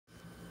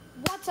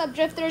What's up,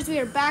 Drifters? We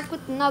are back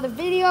with another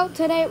video.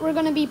 Today we're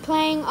going to be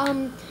playing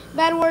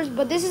Bed Wars,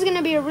 but this is going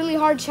to be a really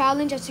hard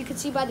challenge, as you can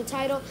see by the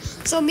title.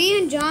 So me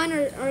and John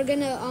are going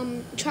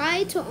to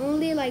try to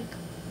only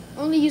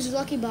use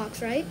Lucky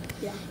Blocks, right?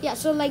 Yeah,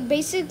 so like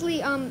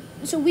basically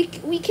so we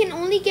can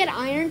only get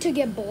iron to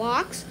get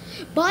blocks,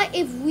 but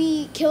if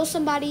we kill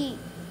somebody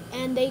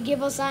and they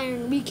give us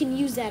iron, we can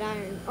use that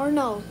iron. Or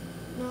no,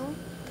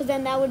 because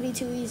then that would be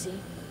too easy.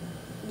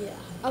 Yeah.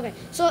 Okay,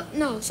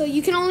 so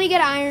you can only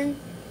get iron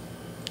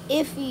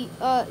if you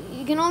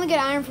can only get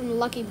iron from the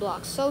Lucky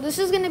Blocks. So this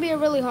is going to be a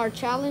really hard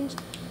challenge.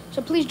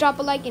 So please drop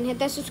a like and hit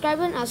that subscribe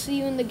button. I'll see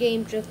you in the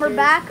game, Drifters. We're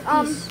back.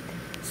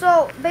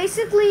 So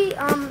basically,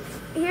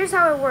 here's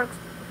how it works.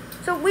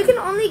 So we can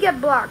only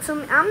get blocks.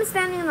 So I'm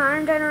standing in the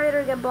iron generator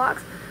to get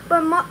blocks.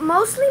 But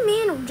mostly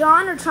me and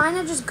John are trying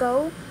to just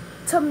go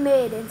to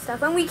mid and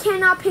stuff. And we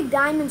cannot pick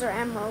diamonds or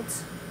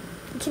emeralds.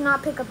 We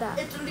cannot pick up that.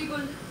 It's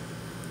illegal.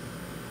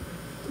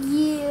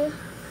 Yeah.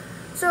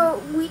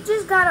 So we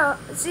just gotta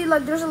see,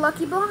 like, there's a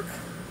Lucky Block,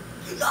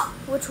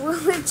 which will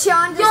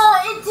John just. Yo,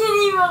 it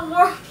didn't even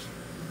work.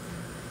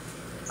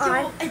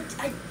 Alright.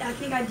 I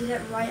think I did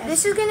it right.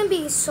 This is gonna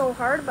be so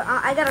hard, but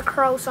I got a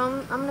crow, so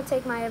I'm gonna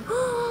take my.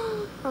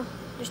 Oh,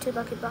 there's 2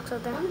 Lucky Blocks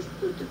out there. Why did you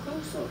put the crow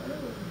so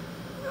early?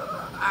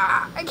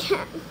 I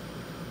can't.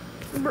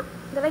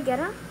 Did I get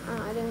her?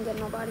 Oh, I didn't get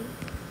nobody.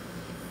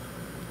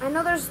 I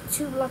know there's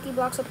 2 Lucky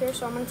Blocks up here,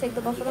 so I'm gonna take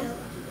the both of them.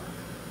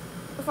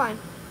 We're fine.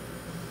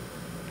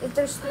 If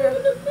there's 3. I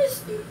would have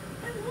missed you.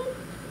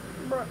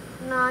 Bro,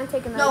 nah, I'm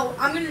taking that. No,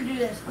 I'm gonna do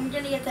this. I'm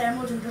gonna get the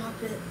emeralds and drop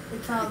it.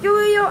 It's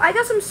Yo, I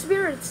got some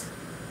spirits.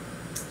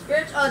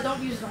 Spirits?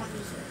 Don't use it.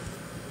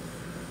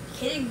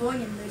 Kidding,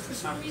 going in mid for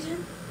some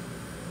reason.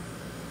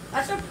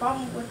 That's a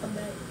problem with the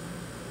bed.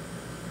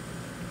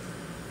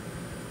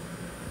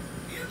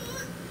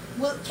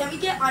 Well, can we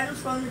get items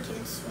from the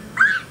kids?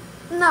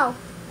 No.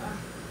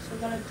 So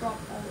we gotta drop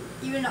all,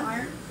 even the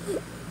iron.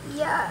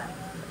 Yeah.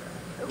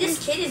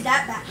 This kid is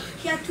that bad.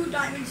 He had 2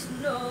 diamonds.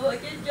 No, I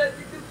can't jump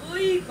in the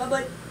boy.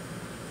 Bye-bye.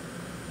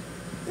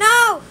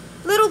 No!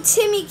 Little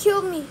Timmy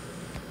killed me.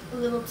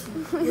 Little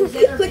Timmy. look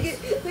at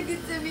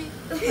Timmy.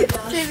 Oh my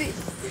gosh. Timmy.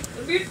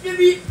 Come here,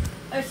 Timmy.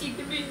 I see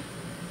Timmy.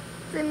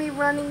 Timmy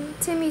running.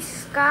 Timmy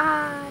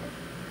Scott.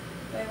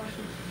 Wait, watch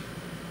this.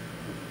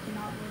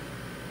 Cannot work.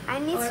 I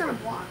need some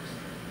blocks.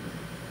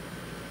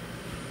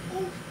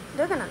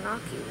 They're gonna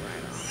knock you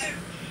right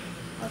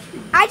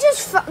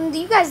off.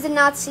 You guys did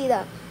not see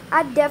that.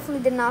 I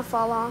definitely did not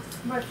fall off.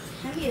 But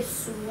Timmy is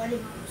sweating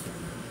on us.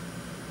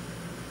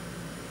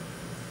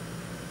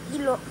 You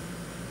look.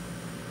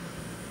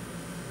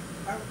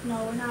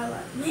 No, we're not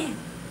allowed. Man.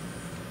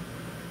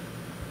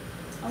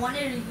 I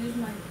wanted to use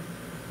my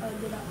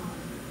good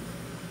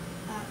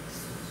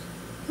axe.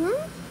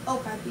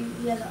 Okay,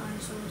 he has an iron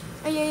sword.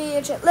 Oh,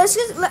 yeah. Let's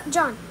get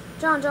John.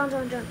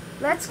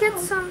 Let's get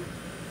some.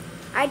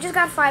 I just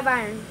got 5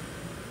 iron.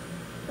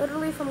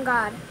 Literally from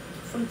God.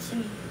 From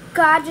Timmy.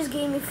 God just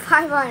gave me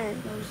 5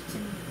 iron. No, it was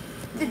Timmy.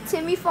 Did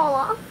Timmy fall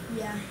off?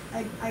 Yeah,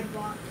 I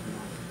blocked him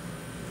off.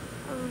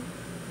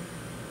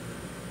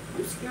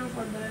 I'm scared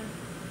for bed.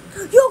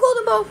 Yo,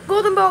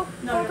 golden bow.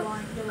 No, you're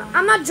lying.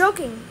 I'm not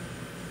joking.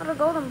 I got a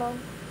golden bow.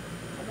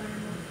 I got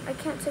him. I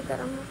can't take that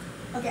emerald.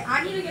 Okay,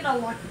 I need to get a lucky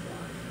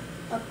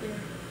block. Up there.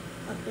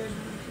 Up there's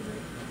one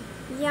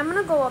actually. Yeah, I'm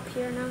gonna go up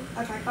here now.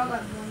 Okay, I got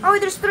that one. Oh, wait,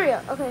 there's 3.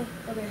 Okay.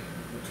 Okay.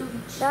 2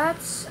 each. That.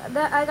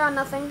 I got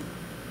nothing.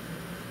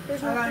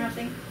 There's I got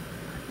nothing.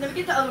 Let me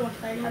get the other one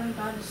because I haven't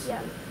got this.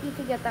 Yeah, you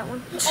could get that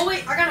one. Oh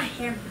wait, I got a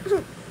hammer.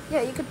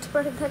 Yeah, you could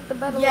protect the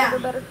bed a little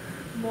bit better.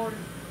 More.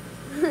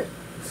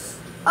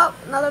 Oh,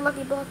 another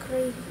Lucky Block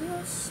right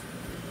here.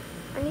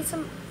 I need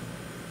some.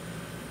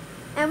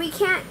 And we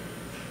can't.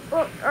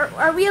 Well,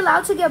 are we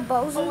allowed to get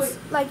bows and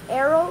like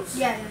arrows?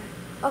 Yeah.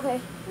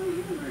 Okay.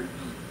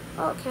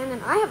 Oh,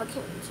 cannon. I have a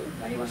cannon too.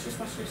 Ready? Watch this.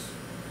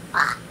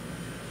 Ah!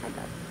 I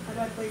got it. How do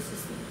I place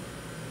this thing?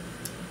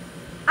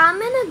 I'm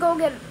gonna go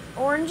get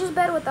Orange's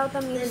bed without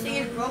them This using thing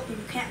it. is broken.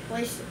 You can't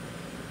place it.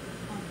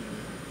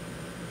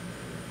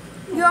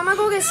 Yo, I'm gonna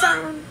go get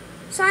Cyan.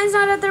 Cyan's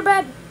not at their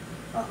bed.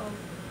 Uh-oh.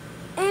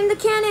 And the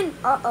cannon.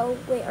 Uh-oh.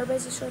 Wait, our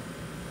base is short.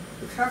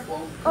 Be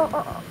careful.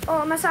 Oh,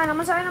 I'm a Cyan.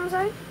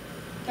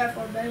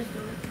 Careful, our bed is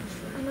doing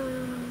I know.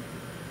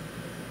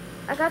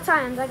 I got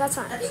Cyans. I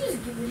think this is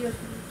good videos.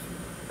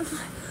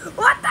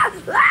 What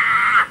the?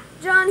 Ah!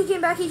 John, he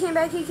came back. Swears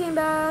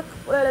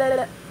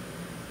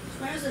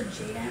a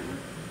jade hammer.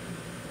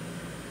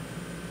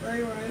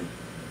 Right.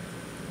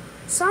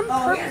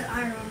 He has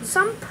iron on.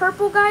 Some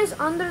purple guy's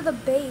under the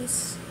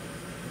base.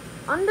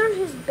 Under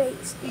his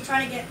base. He's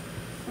trying to get.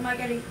 Am I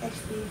getting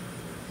XP?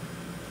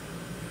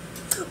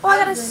 Oh,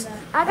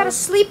 I got a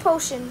sleep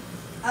potion.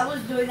 I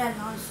was doing that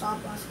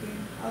non-stop last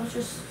game. I was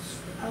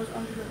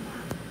under the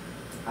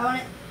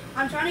map.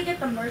 I'm trying to get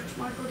the merch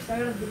marker because I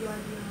got a video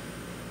idea.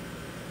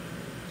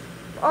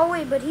 Oh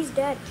wait, but he's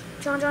dead.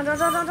 John.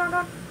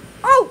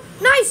 Oh,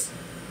 nice.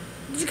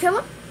 Did you kill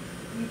him?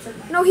 You took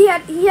my. No, he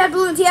had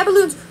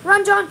balloons.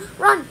 Run, John,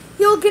 run.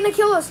 He'll gonna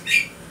kill us.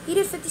 He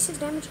did 56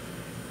 damage.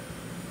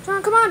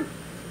 John, come on.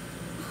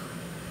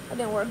 It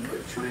didn't work. You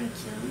were trying to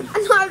kill me. I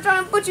know, I'm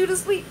trying to put you to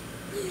sleep.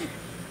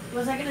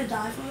 Was I gonna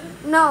die from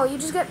it? No, you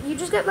just get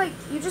like,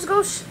 you just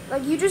go,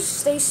 you just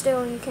stay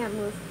still and you can't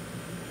move.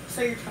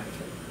 So you're trying to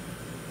kill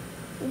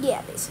me.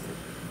 Yeah, basically.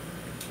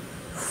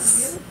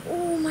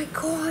 Oh my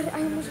god,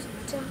 I almost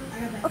died. I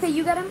got that. Okay,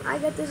 you get him. I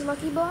get this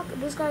lucky block.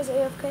 This guy's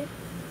AFK.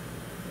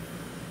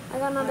 I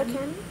got another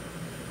cannon.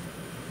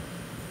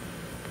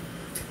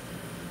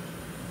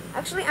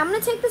 Actually, I'm gonna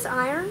take this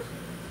iron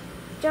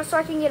just so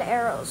I can get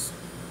arrows.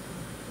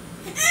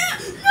 No!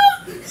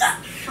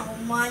 Oh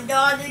my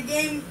god, the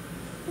game.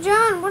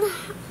 John, what?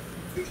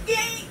 The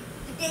game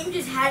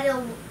just had it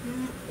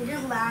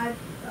didn't lag.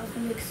 That was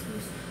gonna be an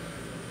excuse.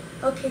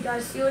 Okay,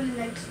 guys, see you in the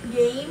next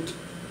game.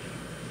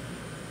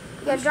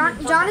 Yeah,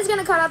 John is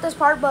gonna cut out this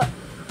part, but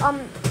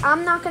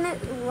I'm not gonna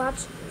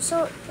watch.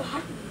 So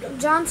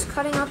John's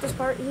cutting out this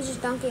part. He's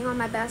just dunking on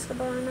my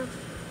basketball right now.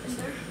 Is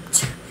there?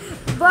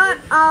 But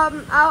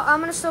I'm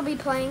gonna still be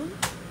playing.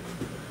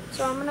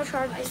 So I'm gonna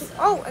try to.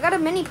 Oh, I got a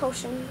mini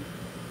potion.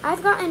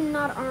 I've gotten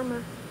not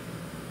armor.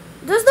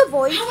 Does the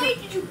void? How many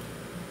did you?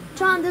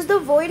 John, does the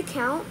void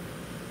count?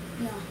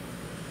 No.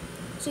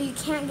 So you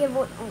can't get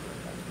void. Oh my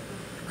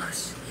god.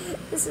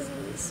 This is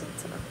gonna be so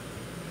tough.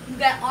 You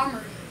got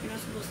armor. You're not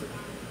supposed to buy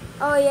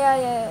armor. Oh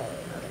yeah.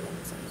 Okay, that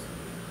makes sense.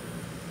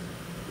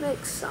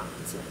 Makes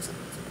sense.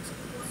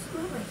 What's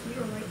going on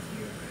here, right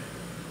here?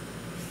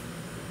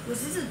 Was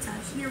this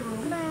attached in your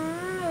room?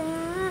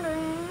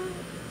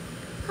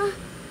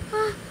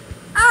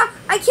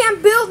 I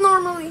can't build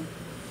normally.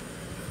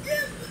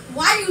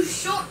 Why are you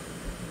short?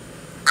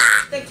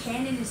 The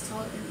cannon is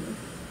taller than you.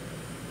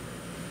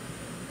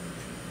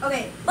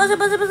 Okay. Buzzer.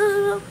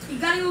 You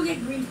gotta go get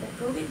green back.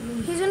 Go get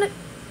green. He's gonna.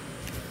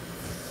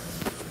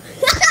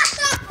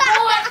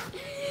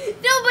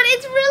 No, but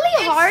it's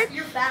really hard.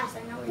 You're fast.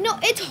 I know. No,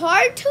 it's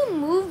hard to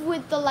move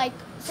with the like.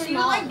 So you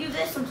like do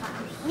this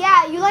sometimes.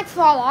 Yeah, you like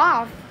fall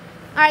off.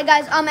 All right,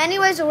 guys.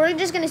 Anyways, so we're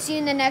just gonna see you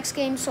in the next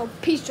game. So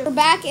peace. We're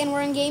back and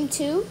we're in game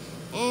 2,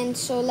 and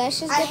so let's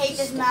just. I hate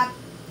this map.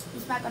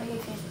 This map gonna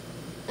get canceled.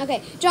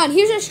 Okay, John.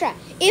 Here's our strat.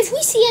 If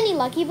we see any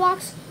lucky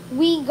blocks,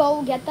 we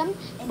go get them.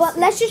 But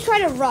let's just try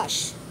to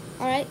rush.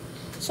 All right.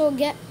 So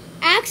get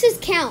axes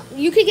count.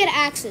 You could get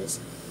axes,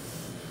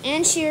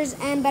 and shears,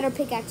 and better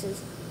pickaxes.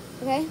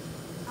 Okay.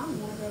 I don't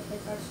want to go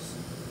pickaxes.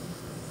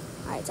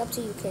 All right, it's up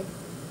to you, kid.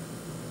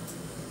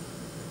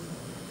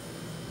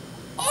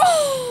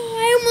 Oh,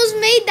 I almost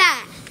made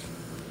that.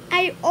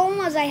 I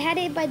had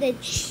it by the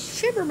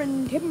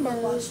Chipperman Timber.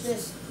 Watch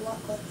this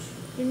block clutch.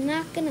 You're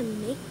not gonna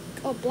make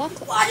a block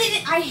clutch. Why did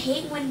it? I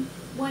hate when.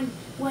 I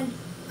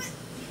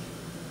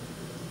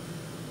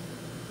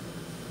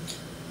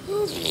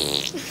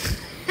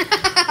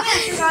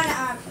should run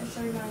axe. I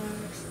should run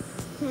axe.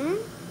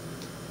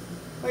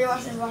 Wait,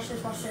 watch this.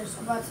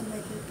 I'm about to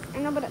make it. I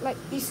know, but like,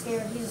 He's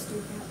scared. He's a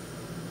stupid.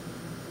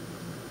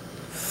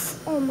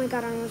 oh my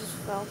god, I almost just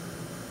fell.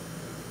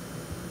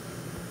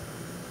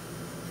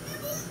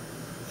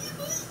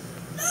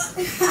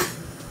 This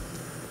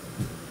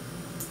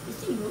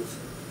thing moves.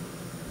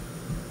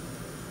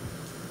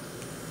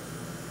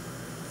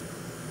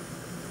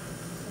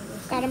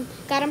 Got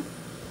him.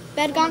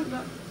 Bed gone.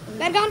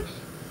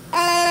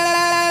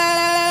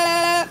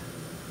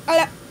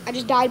 I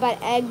just died by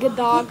egg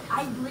dog.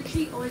 I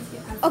literally always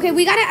get. Okay,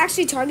 we gotta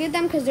actually target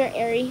them because they're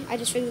airy. I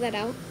just figured that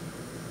out.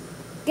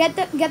 Get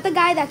the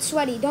guy that's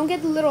sweaty. Don't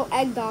get the little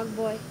egg dog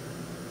boy.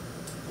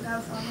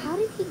 How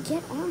did he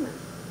get armor?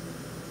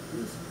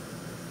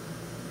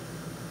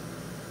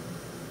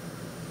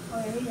 Oh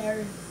yeah, he's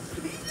airy.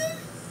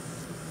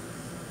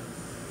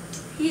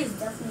 He is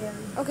definitely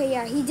airy. Okay,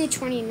 yeah, he did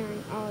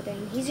 29. Oh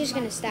dang, he's just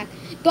gonna stack.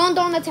 Don't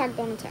attack.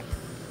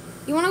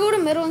 You wanna go to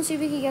middle and see if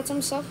we can get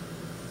some stuff?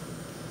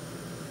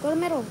 Go to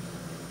middle.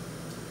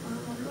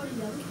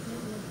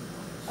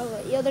 Oh,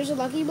 wait, yeah, there's a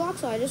lucky block,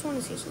 so I just want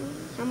to see something.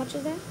 How much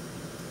is that?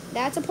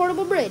 That's a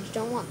portable bridge.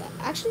 Don't want that.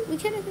 Actually, we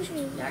can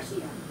actually.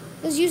 Actually, yeah.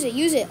 Let's use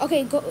it.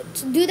 Okay, go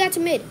do that to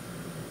mid.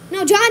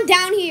 No, John,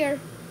 down here.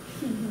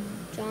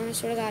 John, I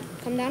swear to God,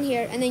 come down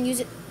here and then use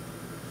it.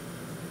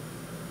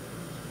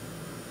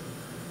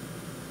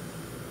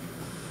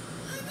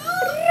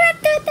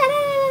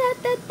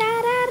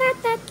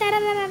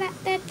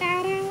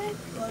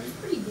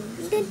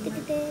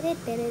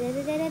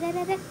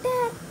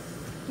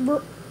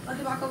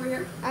 Okay, back over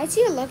here. I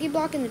see a lucky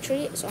block in the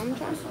tree, so I'm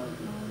trying.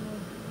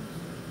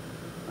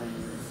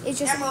 It's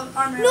just Emerald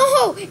armor.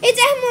 no, it's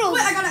emerald.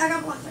 Wait, I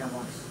got blocks.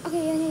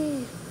 Okay,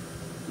 yeah.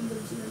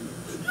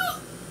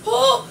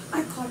 Oh,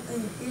 I caught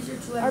it. Here's your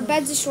 2 Our emeralds.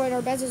 bed's destroyed. I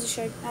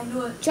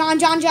knew it. John.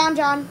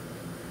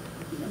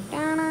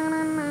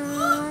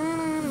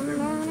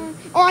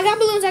 Oh, I got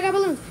balloons.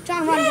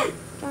 John, run.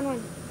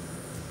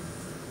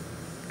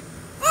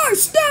 Oh,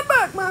 step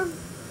back, man.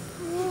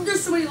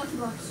 There's so many lucky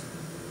blocks.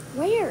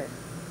 Where? Oh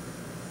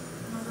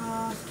my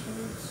gosh,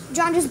 kids.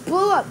 John, just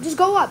blow up. Just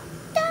go up.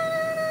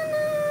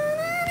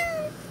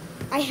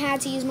 I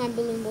had to use my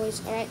balloon,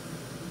 boys. All right.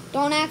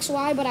 Don't ask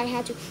why, but I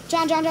had to.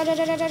 John. John,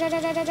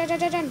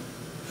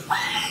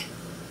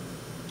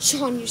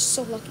 you're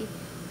so lucky.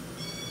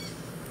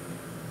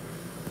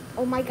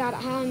 Oh my god,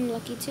 I'm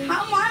lucky too.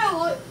 How am I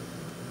alive?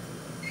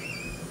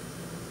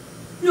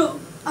 No.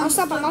 I'm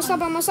stopping.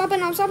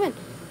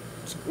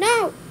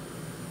 No!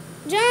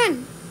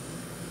 John!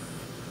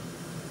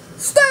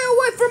 Stay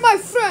away from my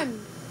friend!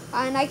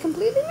 And I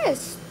completely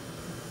missed.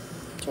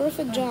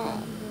 Terrific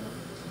job.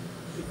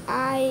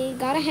 I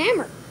got a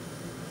hammer.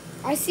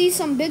 I see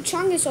some big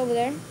chungus over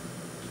there.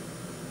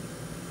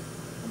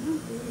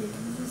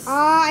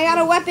 I got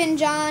a weapon,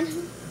 John.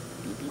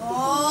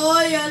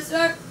 Oh, yes,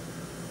 sir.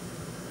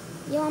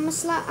 Yo, I'ma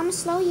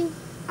slow you.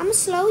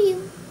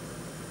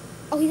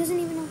 Oh, he doesn't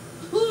even know.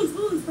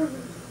 Spoons,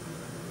 perfect.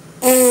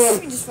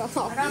 He just fell I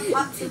off. got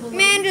popsicle.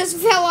 Man just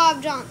fell off,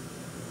 John.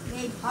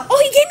 Made pop. Oh,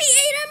 he gave me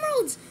 8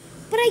 emeralds,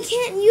 but I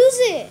can't use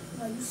it.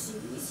 Are you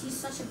serious? He's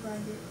such a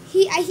grinder.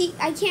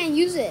 I can't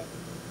use it.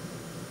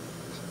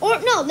 Or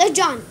no, let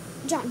John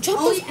drop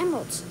those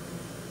emeralds.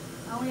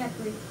 I only had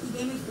 3. He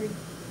gave me 3.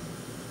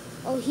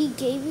 Oh, he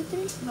gave you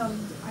 3? No,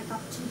 I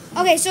got 2.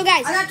 Okay, so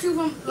guys, I got 2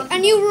 from. a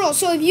new rule.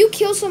 So if you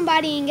kill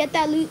somebody and get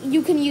that loot,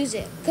 you can use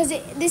it. Because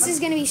this is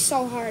going to be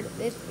so hard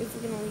if we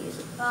can only use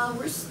it.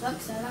 We're stuck,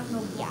 so I have no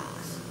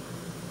blocks.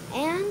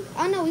 Yeah. And,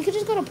 oh no, we could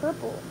just go to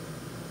purple.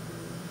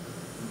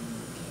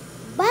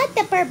 But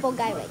the purple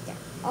guy right there.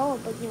 Oh,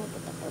 but you know,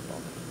 but the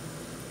purple.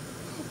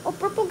 Oh,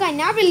 purple guy,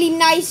 not really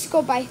nice.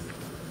 Go by.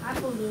 I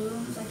have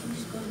balloons. I can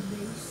just go to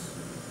base.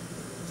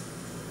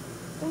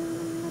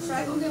 Should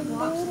I go get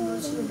blocks and go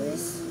to the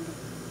base?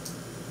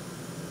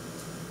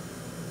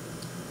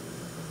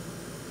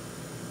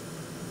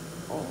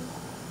 Oh,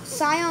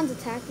 Scion's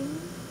attacking me.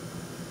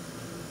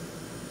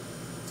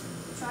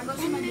 Should I go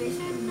to my base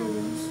and get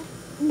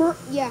balloons?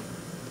 Yeah.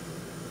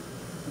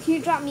 Can you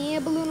drop me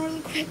a balloon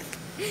really quick?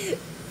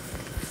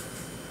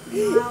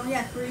 No, I only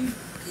have 3.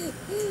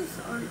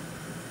 Sorry.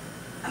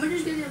 I'm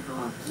just gonna get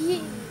blocks.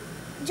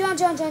 John,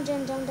 don't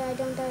die.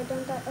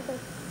 Okay.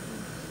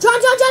 John!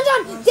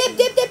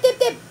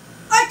 Dip!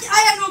 I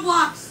have no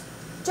blocks.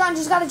 John,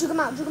 just gotta juke him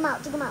out.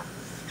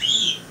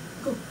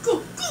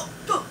 Go.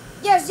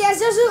 Yes.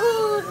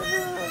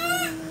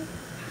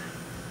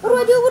 What do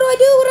I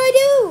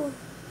do?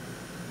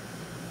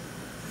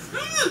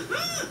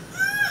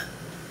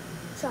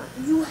 John,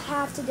 you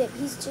have to dip.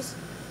 He's just...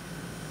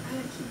 I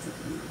gotta keep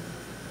juking out.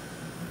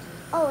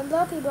 Oh,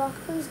 lucky block.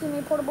 Please give me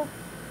a portable.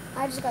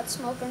 I just got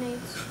smoke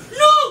grenades.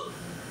 No!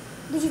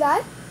 Did you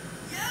die?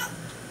 Yeah.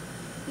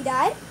 You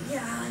died?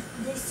 Yeah,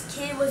 this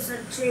kid was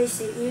a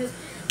Jason.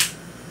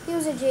 He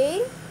was a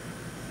Jade?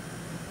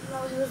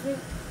 No, he was me.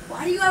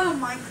 Why do you have a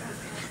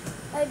Minecraft hat?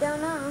 I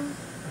don't know.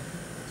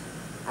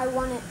 I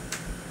won it.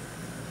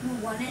 You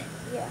won it?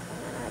 Yeah,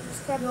 and then I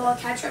just kept Yo, I'll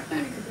catch up on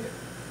your computer.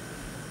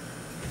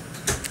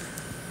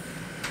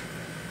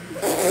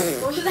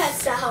 What was that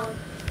sound?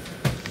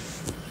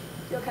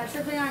 Yo, can I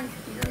try playing on your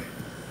computer?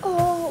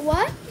 Oh,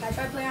 what? Can I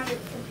try playing on your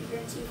computer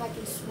and see if I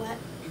can sweat?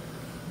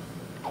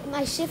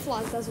 My shift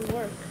lock doesn't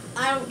work.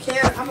 I don't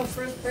care. I'm a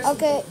first person.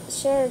 Okay,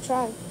 sure,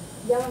 try.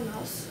 Yellow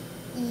mouse.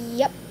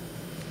 Yep.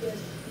 Good.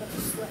 I'm about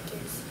to sweat,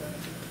 kids.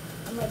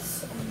 I'm like,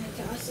 oh my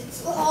gosh,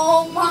 it's...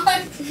 Oh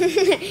my...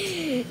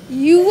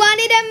 You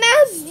wanted a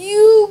mouse,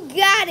 you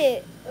got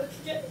it.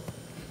 Okay.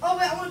 Oh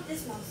wait, I want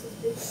this mouse.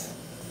 It's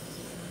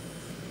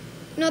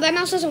big. No, that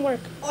mouse doesn't work.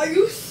 Are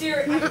you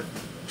serious?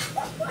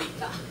 Oh my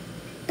god.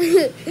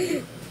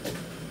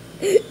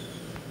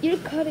 You're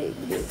cutting.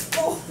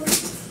 Oh.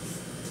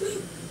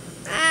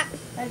 Ah,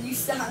 And you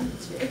sit on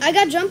the chair. I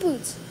got jump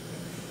boots.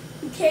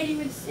 You can't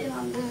even sit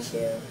on the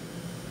chair.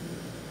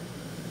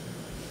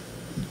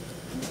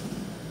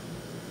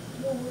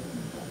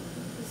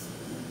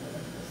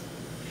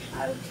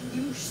 How can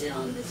you sit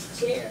on this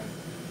chair?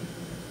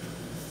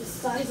 It's the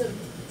size of it.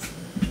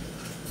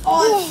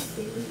 Oh, it's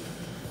silly.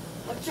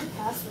 What's your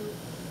password?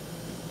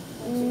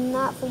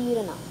 Not for you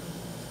to know.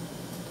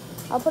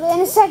 I'll put it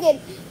in a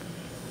second.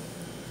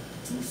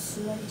 Too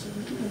sweaty to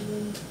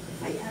move.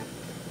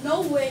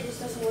 No way this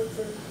doesn't work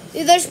for me.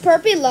 Dude, there's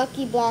purple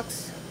lucky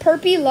blocks.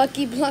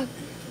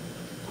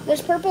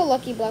 There's purple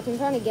lucky block. I'm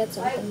trying to get I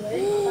something. would.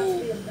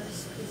 That's be the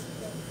best piece of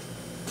stuff.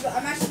 But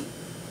I'm actually...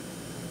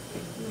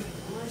 Oh my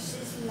gosh,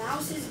 this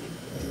mouse is...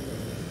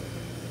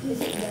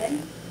 Is it dead?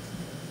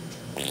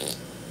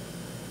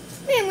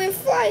 Man, we're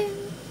flying.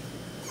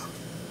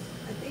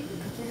 I think the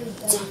computer's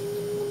dead.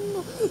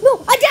 No,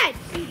 I died.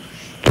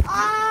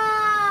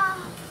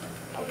 Ah.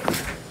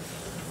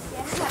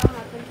 Yes, that'll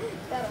happen.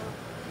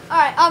 All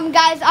right,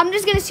 guys, I'm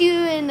just gonna see you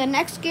in the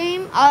next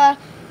game.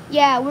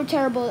 Yeah, we're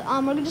terrible.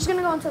 We're just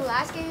gonna go into the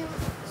last game.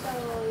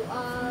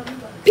 So,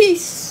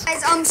 peace,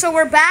 guys. So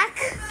we're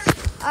back.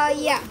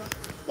 Yeah.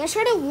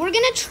 We're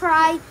gonna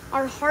try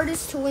our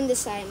hardest to win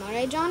this time. All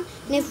right, John.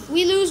 And if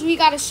we lose, we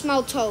gotta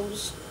smell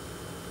toes.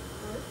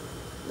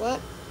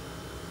 What?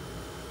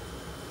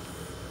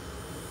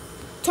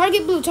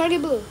 Target blue.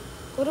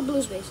 Go to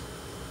blue space.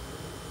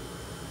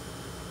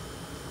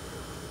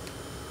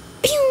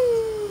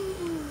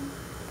 Pew!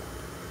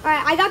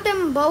 Alright, I got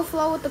them both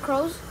low with the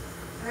crows.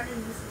 I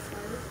didn't use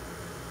subscriber.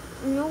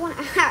 No one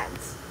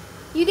asked.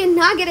 You did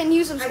not get a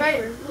new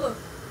subscriber. Look.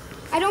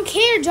 I don't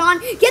care, John.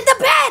 Get the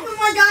bed! Oh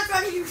my gosh,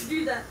 why did you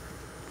do that?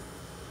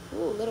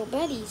 Ooh, little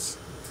beddies.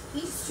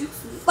 He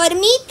shoots me. For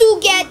me to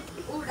get...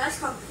 Oh, that's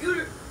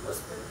computer. What's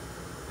the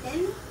pen?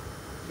 You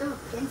have a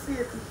pen for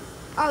your computer?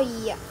 Oh,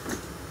 yeah.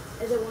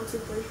 Is it 1, 2,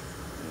 3?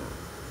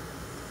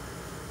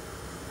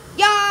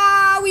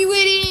 Yeah, we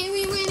winning,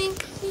 we winning,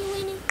 we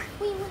winning,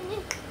 we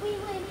winning, we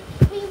winning,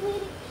 we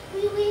winning,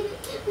 we winning,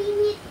 we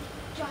winning.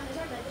 John, is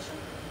our bed this one?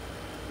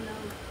 No.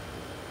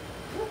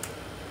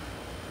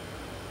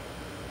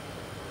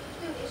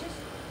 Dude, it's just...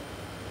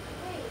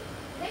 Wait,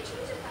 did they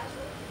change the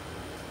password?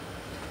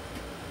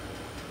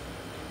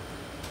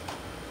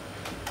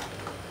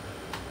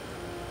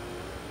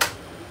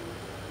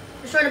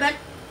 Destroy the bed.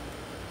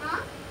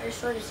 Huh? I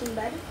destroyed the same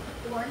bed.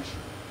 Orange.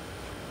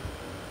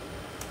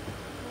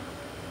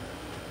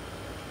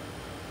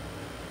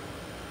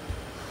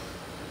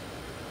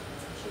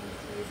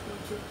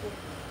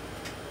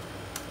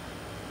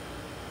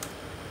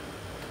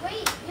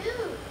 Wait,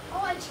 dude.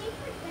 Oh, I changed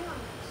my thing on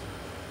this.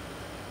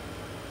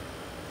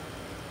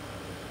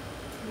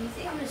 Do you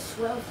think I'm gonna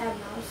swell with that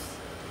mouse?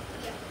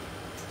 Yeah.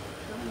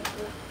 I'm gonna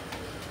do it.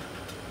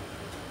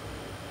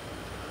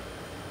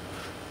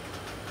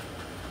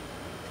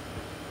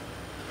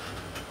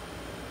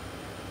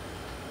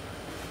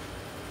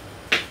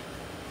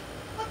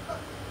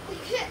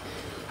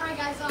 Alright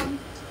guys,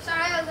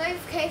 sorry I was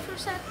AFK for a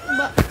sec,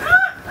 but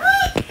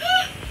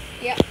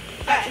yeah.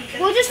 Alright,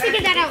 we'll just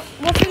figure that out.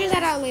 We'll figure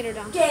that out later,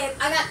 Don. Gabe,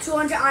 I got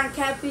 200 iron.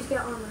 Can I please get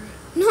armor?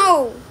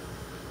 No,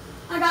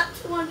 I got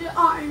 200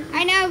 iron.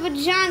 I know, but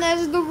John,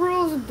 that's the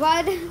rules,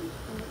 bud. Oh my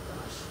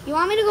gosh. You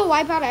want me to go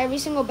wipe out every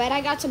single bed?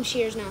 I got some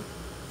shears now.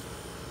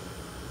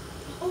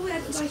 Oh, we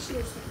have to buy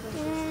shears.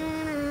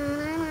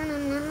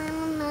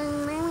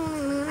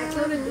 I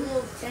killed a duel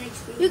of 10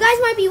 HP. You guys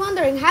might be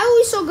wondering, how are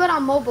we so good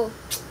on mobile?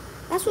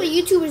 That's what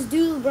YouTubers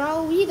do,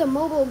 bro. We the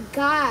mobile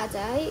gods,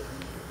 alright?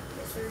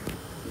 Yes, sir.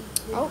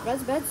 Oh,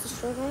 that's bed's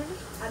destroyed already.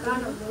 I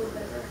got a little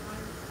better.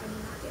 I did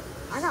not get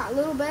worse. I got a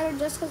little better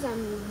just because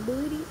I'm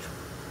booty.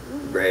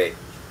 Great.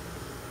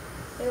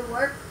 Did it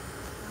work?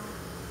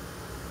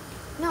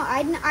 No,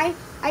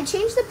 I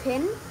changed the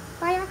pin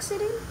by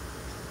accident.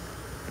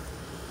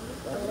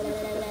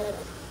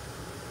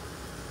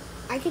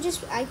 I could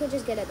just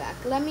get it back.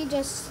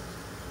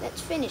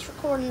 Let's finish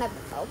recording that.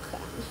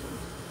 Okay.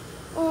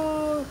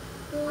 Oh.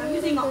 I'm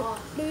using the off.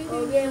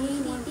 Oh, yeah,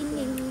 which one?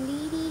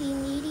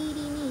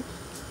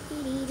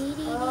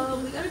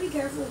 We gotta be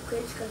careful with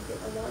kids because a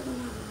lot of them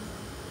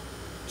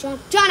have.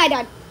 John, I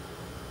died.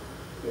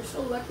 You're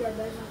so lucky our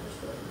bed's not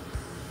destroyed.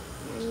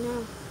 I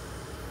know.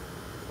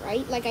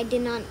 Right? Like I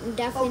did not,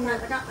 definitely Oh, not.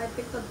 crap, I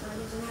picked up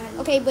diamonds and I had.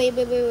 Okay, wait.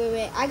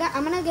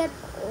 I'm gonna get.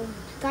 Oh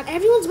God,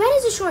 everyone's bed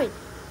is destroyed.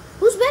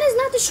 Whose bed is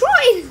not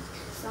destroyed?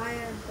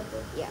 Cyan and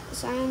purple. Yeah,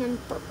 cyan and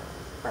purple.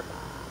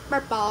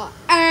 Purple.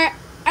 I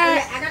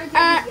gotta kill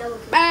the yellow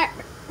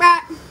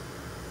kid.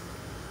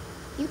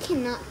 You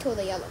cannot kill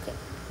the yellow kid.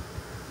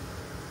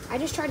 I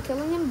just tried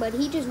killing him, but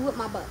he just whipped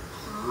my butt.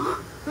 Huh?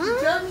 You Huh?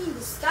 killed me in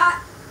the sky.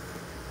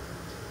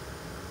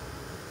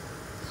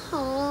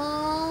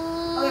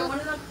 Oh. Okay, one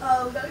of them.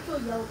 We gotta kill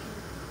yellow kid.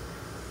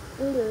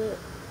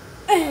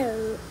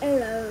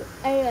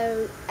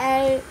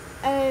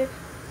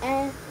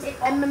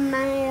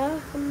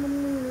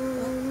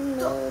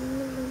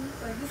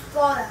 Wait, you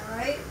saw that,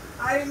 right?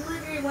 I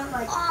literally went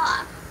like.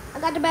 I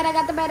got the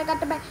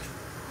bed.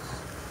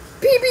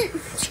 Pee.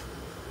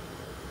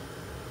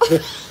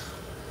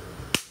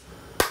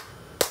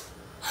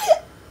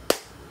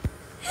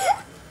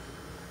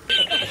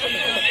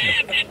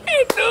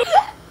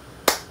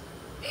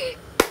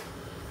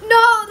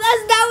 No,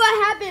 that's not what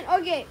happened.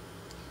 Okay.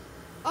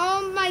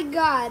 Oh my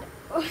God.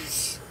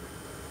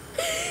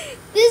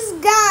 This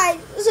guy.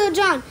 So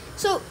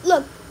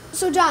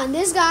John,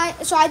 this guy.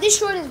 So I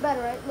destroyed his bed,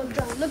 right? Look,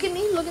 John. Look at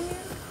me. What?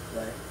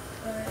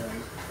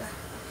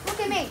 Look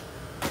at me.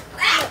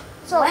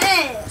 What?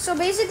 So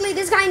basically,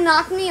 this guy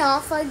knocked me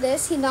off like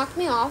this. He knocked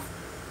me off.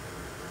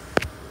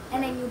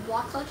 And then you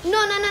block clutch? No.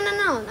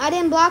 I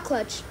didn't block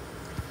clutch.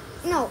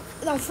 No.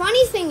 The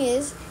funny thing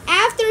is,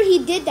 after he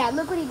did that,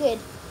 look what he did.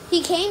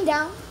 He came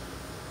down.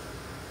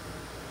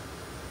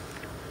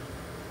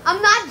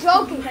 I'm not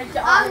joking. Oh my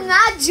God. I'm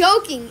not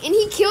joking. And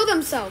he killed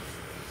himself.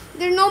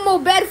 There's no more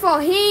bed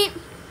for him.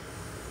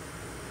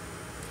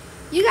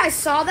 You guys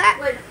saw that?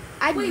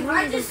 Wait,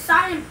 why does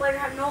Cyan player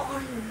have no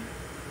iron?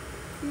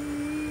 I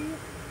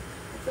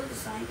killed the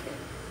Cyan kid.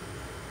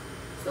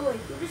 So wait,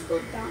 he just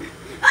goes down.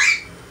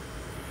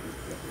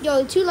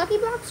 Yo, 2 lucky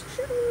blocks?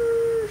 Sure.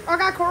 Oh, I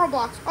got coral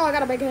blocks. Oh, I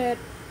got a big head.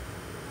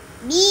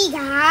 Big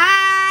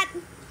head.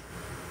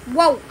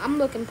 Whoa, I'm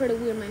looking pretty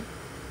weird, man.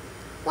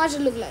 Why'd you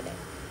look like that?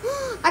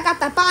 I got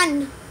the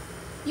pan.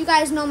 You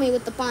guys know me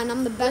with the pan.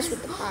 I'm the best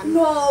with the pan.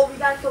 No, we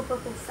gotta kill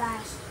purple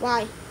fast.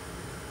 Why?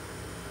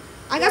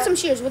 I got some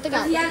shears. What they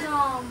got? He has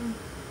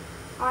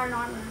iron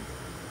armor.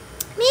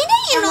 Me, you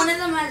And know. one of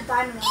them has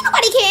diamond Ain't armor.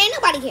 nobody care. Ain't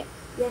nobody care.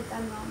 He has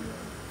diamond armor.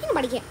 Ain't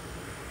nobody care.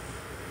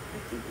 I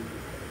think he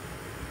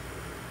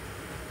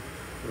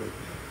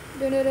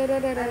Do you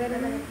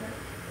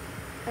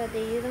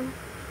know?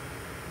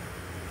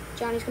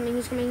 John, he's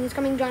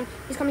coming, John.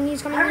 He's coming, I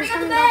already got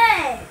the John.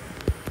 bag.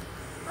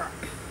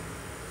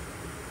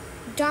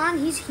 John,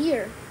 he's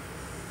here.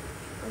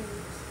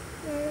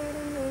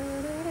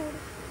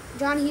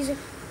 John, he's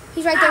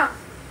right there. Ow.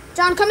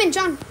 John, come in,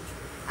 John.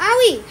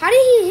 Owie, how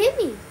did he hit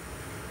me?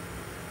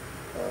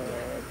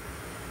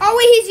 Oh,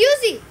 wait, he's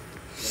using.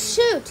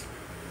 Shoot.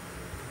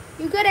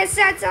 You could have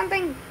said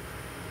something.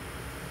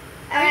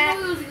 I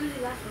didn't know it was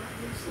Uzi last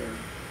one.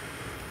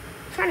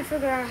 Trying to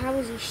figure out how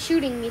is he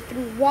shooting me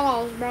through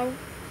walls, bro.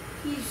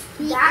 He's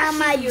He a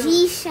dashing you.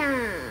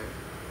 magician.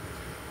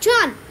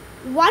 John,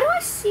 why do I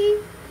see?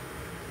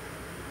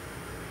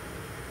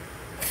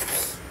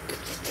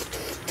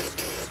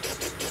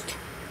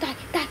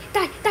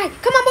 Die.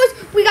 Come on,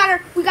 boys. We got her.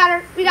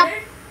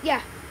 Where?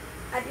 Yeah.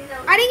 I didn't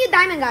know. I didn't get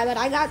diamond guy, but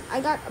I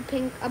got a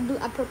pink, a blue,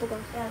 a purple guy.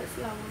 Yeah, let's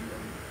see how one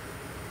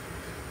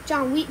goes.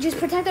 John, we just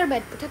protect our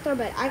bed.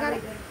 I got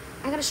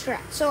a strat.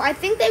 So I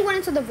think they went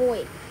into the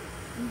void,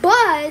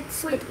 but Wait,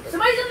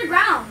 somebody's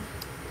underground.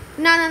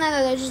 no.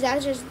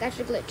 That's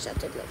a glitch.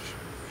 That's a glitch.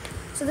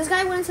 So this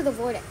guy went into the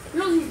void. I think.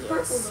 No, he's purple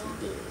Yes, though.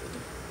 he did.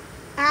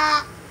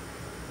 Ah.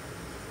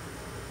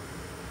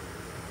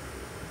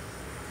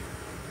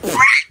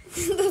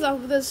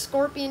 The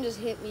scorpion just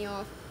hit me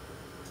off.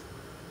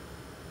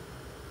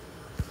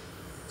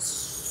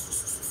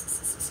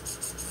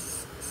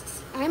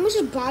 I almost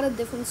just bought a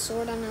different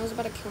sword and I was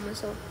about to kill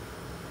myself.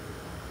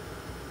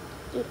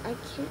 Dude, I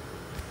can't.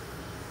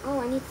 Oh,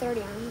 I need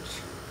 30 on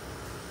each.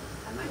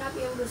 I might not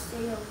be able to stay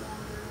here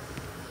longer.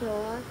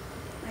 What?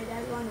 My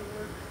dad's going to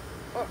work.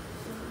 Oh,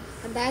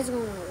 my dad's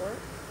going to work.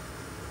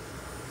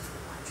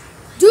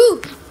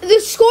 Dude, the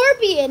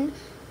scorpion.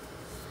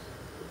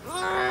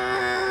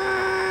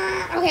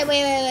 Okay,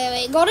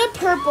 wait. Go to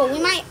purple. We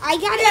might. I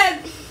got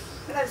it.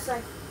 I got a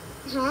sight.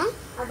 Huh?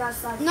 I got a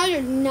sight. No,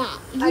 you're not.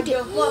 You I did.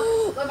 do.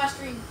 Look at my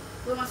screen.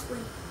 Look at my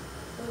screen.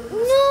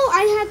 No,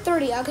 I had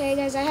 30. Okay,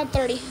 guys, I had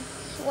 30.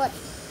 What?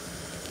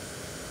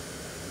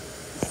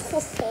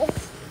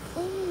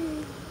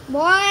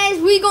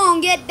 Boys, we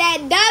gonna get that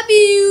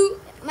W.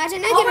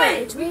 Imagine that. Oh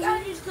wait, we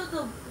gotta just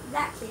kill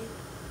that kid.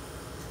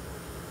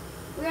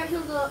 We gotta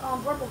kill the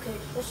purple kid.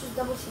 Let's just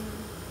double team him.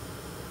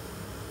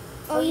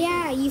 Oh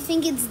yeah, you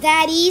think it's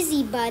that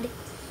easy, bud?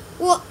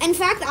 Well, in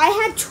fact, I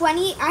had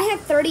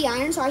 30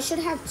 iron, so I should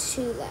have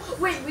 2 left.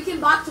 Wait, we can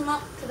box him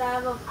up because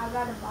I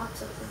got a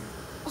box up for him.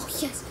 Oh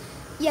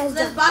yes,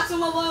 Let's box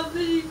him up on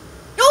video.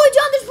 Oh,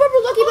 John, there's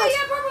purple lucky box.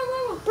 Yeah,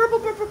 purple.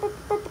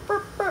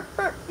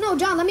 Purple. No,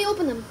 John, let me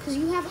open them because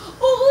you have.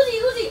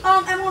 Oh, Uzi.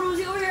 Emerald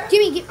Uzi over here.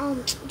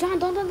 John,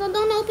 don't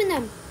open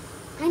them.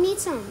 I need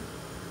some.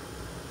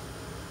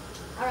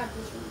 I got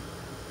this one.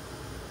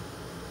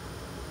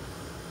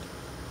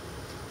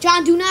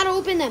 John, do not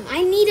open them.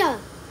 I need a.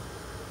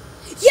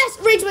 Yes,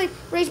 rage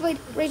blade.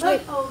 Okay.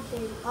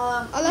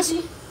 Let's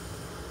see.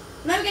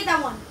 Let me get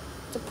that one.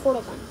 It's a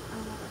portal gun. I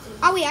don't know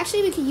what Oh wait,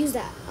 actually we could use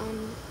that.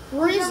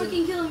 Where is we he?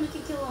 can kill him. We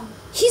can kill him.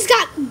 He's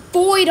got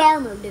void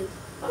armor, dude.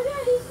 Oh yeah,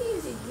 he's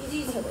easy. He's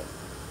easy. Okay, wait.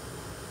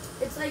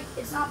 It's like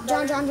it's not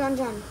better.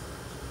 John.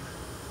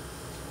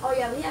 Oh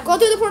yeah, we have. Go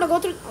through the portal.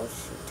 Oh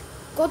shoot.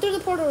 Go through the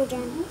portal,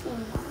 John.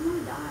 I'm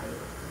gonna die.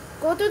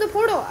 Go through the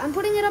portal. I'm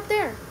putting it up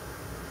there.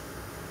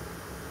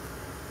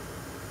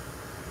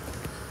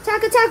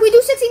 Attack. We do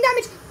 16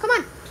 damage. Come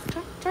on.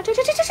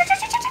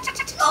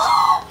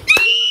 Oh!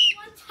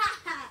 One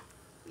tap.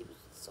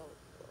 So.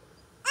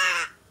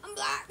 I'm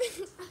black.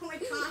 Oh my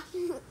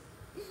gosh.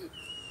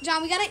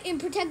 John, we gotta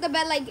protect the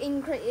bed like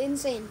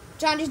insane.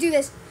 John, just do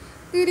this.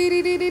 You're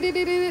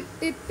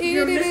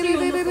missing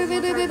almost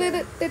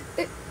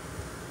one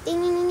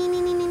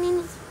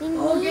target.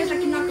 Oh yes, I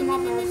can knock him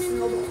off with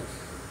snowballs.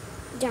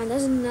 John,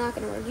 this is not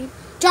gonna work, dude.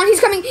 John, he's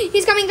coming,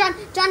 John.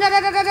 John, What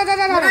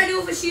do I do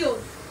with a shield?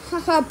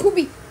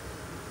 Poopy.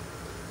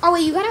 Oh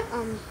wait, you gotta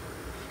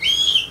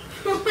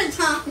Oh my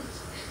gosh.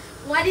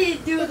 Why did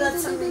it do that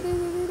to me?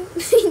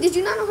 Did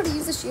you not know how to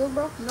use the shield,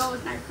 bro? No,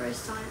 it's my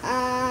first time.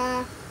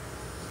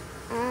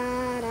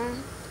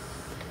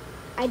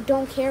 I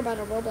don't care about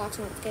a Roblox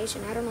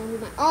notification. I don't know who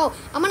my. Oh,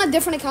 I'm on a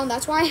different account.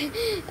 That's why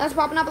that's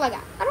popping up like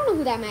that. I don't know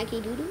who that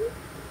Mackie dude is.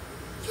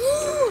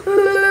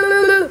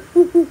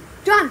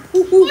 John.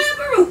 Oh yeah,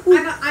 bro.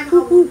 I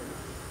got one.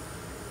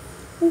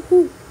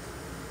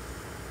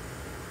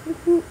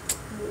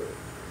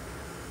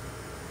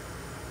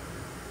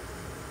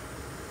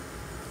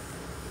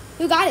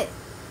 You got it.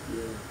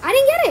 Yeah. I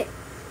didn't get it.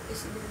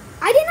 Yes, you did.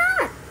 I did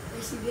not.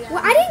 Yes, you did.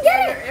 Well, I didn't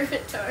get Your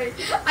inventory.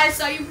 I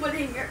saw you put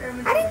it in your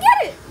inventory. I didn't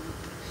get it.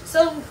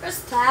 So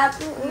press tab.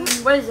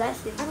 What is that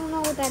thing? I don't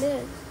know what that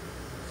is.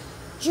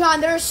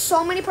 John, there are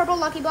so many purple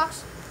lucky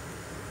blocks.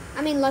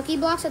 I mean lucky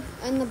blocks at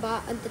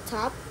the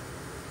top.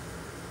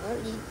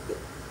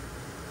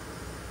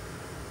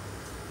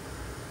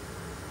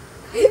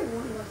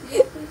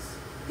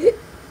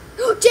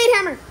 Jade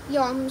hammer.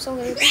 Yo, I'm so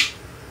good at that.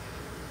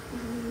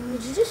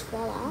 Did you just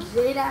fall off?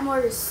 Jade hammer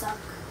is suck.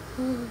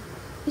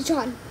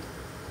 John.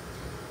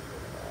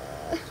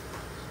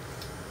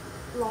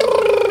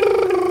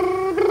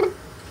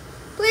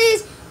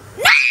 Please.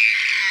 No!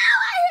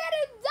 I hit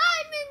a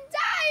diamond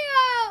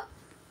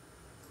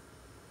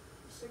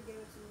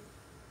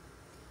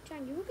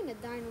John, you were gonna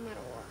die no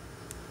matter what.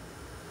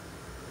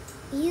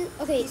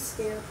 Okay. He's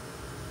scared.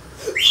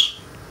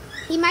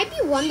 He might be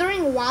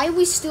wondering why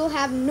we still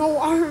have no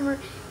armor.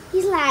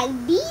 He's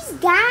like, these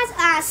guys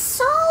are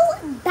so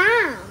dumb.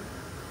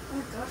 Oh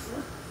my gosh,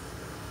 what?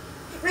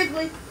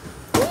 Ridley.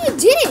 No, you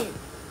didn't.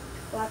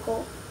 Black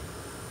hole.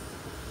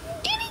 You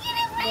didn't get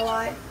it right.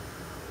 Why?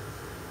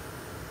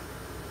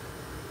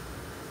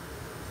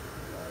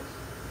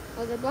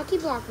 Oh, the Lucky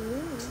Block.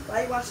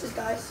 Why you watch this,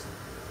 guys?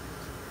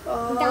 Down.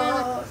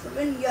 Oh,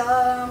 something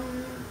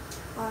yum.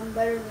 I'm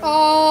better than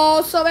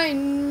Oh,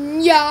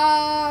 saben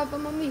ya,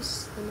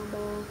 pamamis,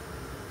 tamabo.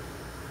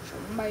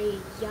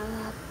 Somebody ya.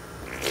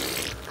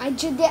 I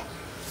did that.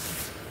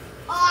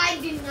 Oh,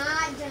 I did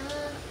not jump.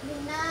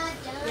 Did not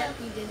jump. Yep,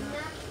 you did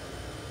not.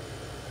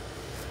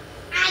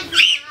 I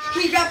did not.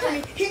 He got me.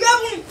 He got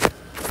me.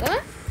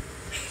 What?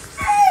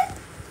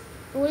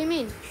 What do you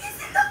mean? He's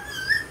in the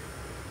pool.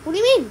 What do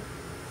you mean?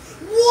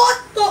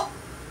 What the?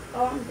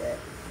 Oh, I'm dead.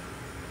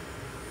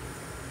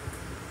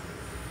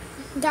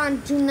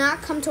 Don, do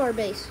not come to our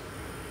base.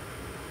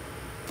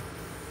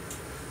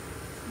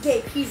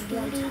 Gabe, he's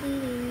one time.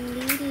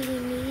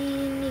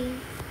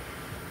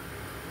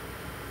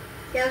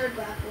 He has a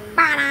black one.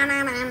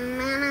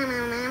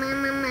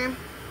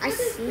 I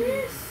see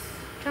him.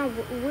 John,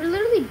 we're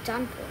literally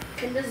done for.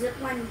 Can the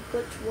zipline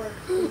glitch work,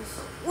 please?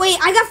 Wait,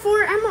 I got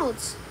 4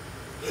 emeralds.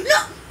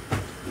 No!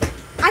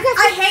 I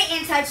hate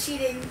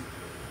anti-cheating.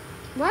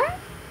 What?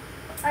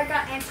 I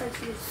got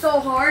anti-cheating so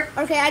hard.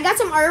 Okay, I got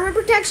some armor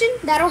protection.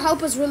 That'll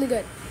help us really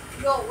good.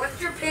 Yo, what's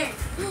your pin?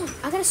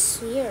 I got a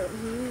sphere.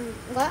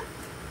 What?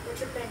 What's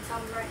your pin? Tell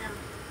me right now.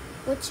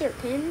 What's your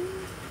pin?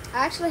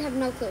 I actually have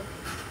no clue.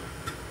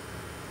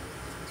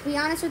 To be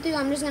honest with you,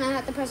 I'm just gonna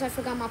have to press I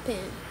forgot my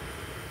pin.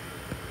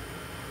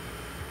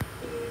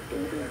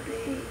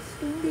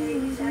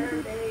 Gabe's at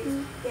our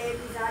base.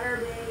 Gabe's at our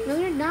base. No,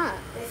 you're not.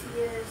 Yes, he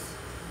is.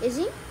 Is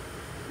he?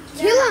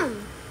 Yeah. Kill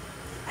him!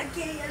 I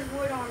can't. He has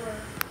void armor.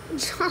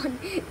 John,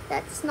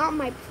 that's not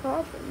my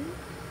problem.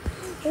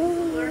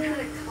 Learn how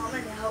to come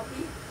and help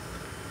you.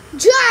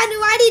 John,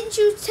 why didn't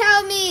you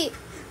tell me?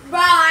 Bro,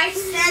 I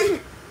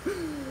said.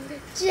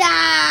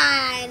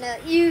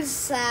 John, you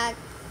suck.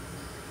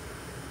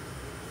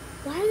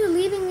 Why are you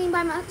leaving me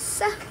by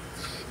myself?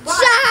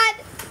 Why? John,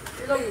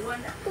 You're the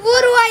one.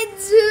 what do I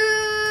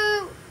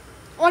do?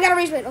 Oh, I got a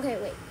rage blade. Okay,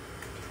 wait.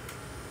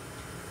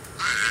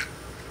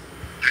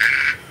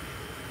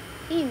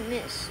 He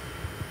missed.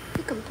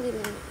 He completely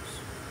missed.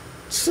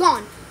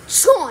 Sean,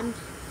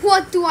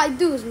 what do I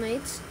do,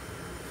 mates?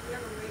 You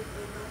have a rage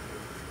blade,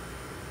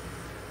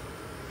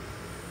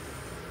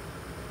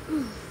 don't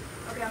you?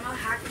 Okay, I'm not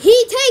hacking. He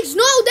takes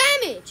no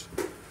damage.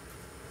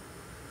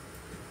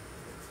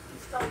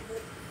 He's so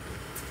good.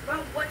 Bro,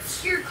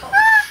 what's your color?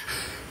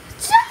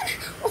 John!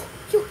 Oh,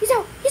 yo, he's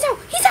out.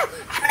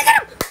 I'm gonna get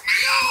him.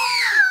 No!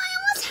 I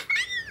almost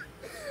had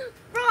him.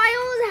 Bro, I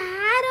almost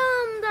had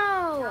him,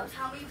 though. Now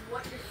tell me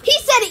what your He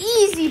said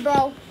easy,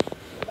 bro.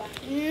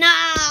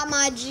 Nah,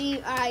 my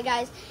G. Alright,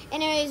 guys.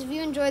 Anyways, if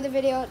you enjoyed the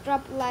video,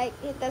 drop a like,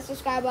 hit that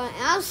subscribe button,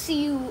 and I'll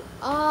see you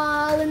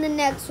all in the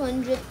next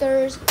one,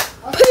 Drifters.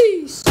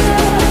 Peace!